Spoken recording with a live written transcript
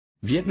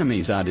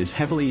Vietnamese art is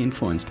heavily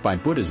influenced by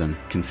Buddhism,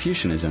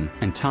 Confucianism,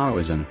 and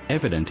Taoism,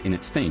 evident in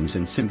its themes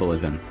and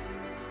symbolism.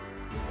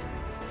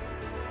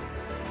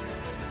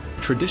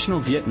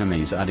 Traditional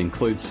Vietnamese art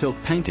includes silk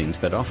paintings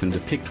that often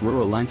depict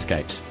rural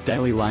landscapes,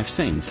 daily life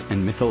scenes,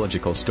 and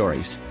mythological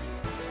stories.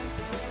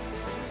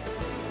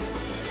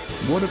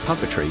 Water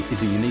puppetry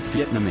is a unique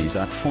Vietnamese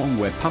art form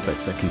where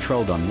puppets are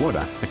controlled on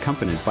water,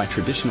 accompanied by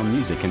traditional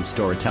music and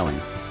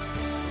storytelling.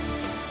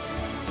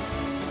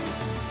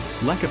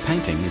 Lacquer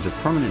painting is a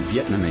prominent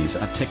Vietnamese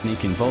art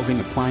technique involving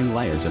applying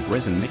layers of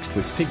resin mixed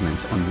with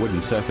pigments on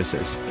wooden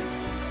surfaces.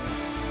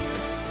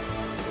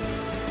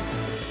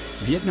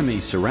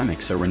 Vietnamese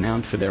ceramics are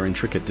renowned for their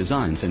intricate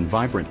designs and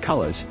vibrant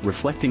colors,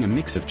 reflecting a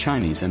mix of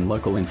Chinese and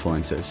local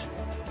influences.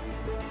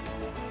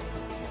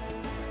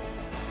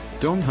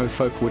 Dong Ho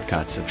folk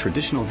woodcuts are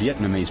traditional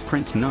Vietnamese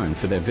prints known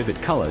for their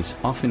vivid colors,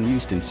 often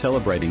used in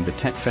celebrating the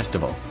Tet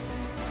festival.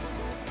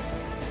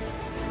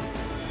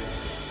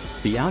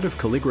 The art of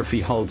calligraphy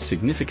holds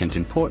significant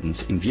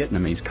importance in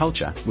Vietnamese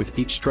culture, with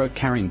each stroke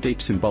carrying deep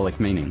symbolic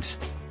meanings.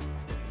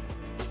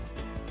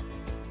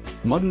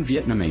 Modern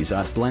Vietnamese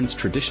art blends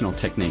traditional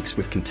techniques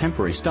with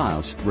contemporary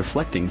styles,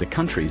 reflecting the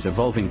country's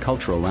evolving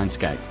cultural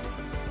landscape.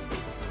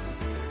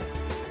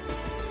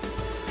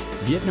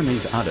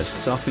 Vietnamese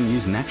artists often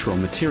use natural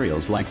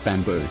materials like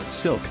bamboo,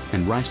 silk,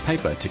 and rice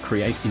paper to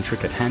create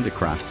intricate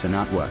handicrafts and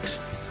artworks.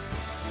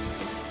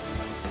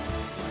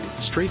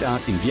 Street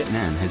art in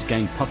Vietnam has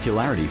gained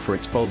popularity for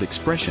its bold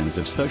expressions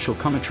of social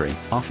commentary,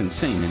 often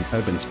seen in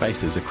urban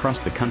spaces across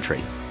the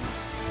country.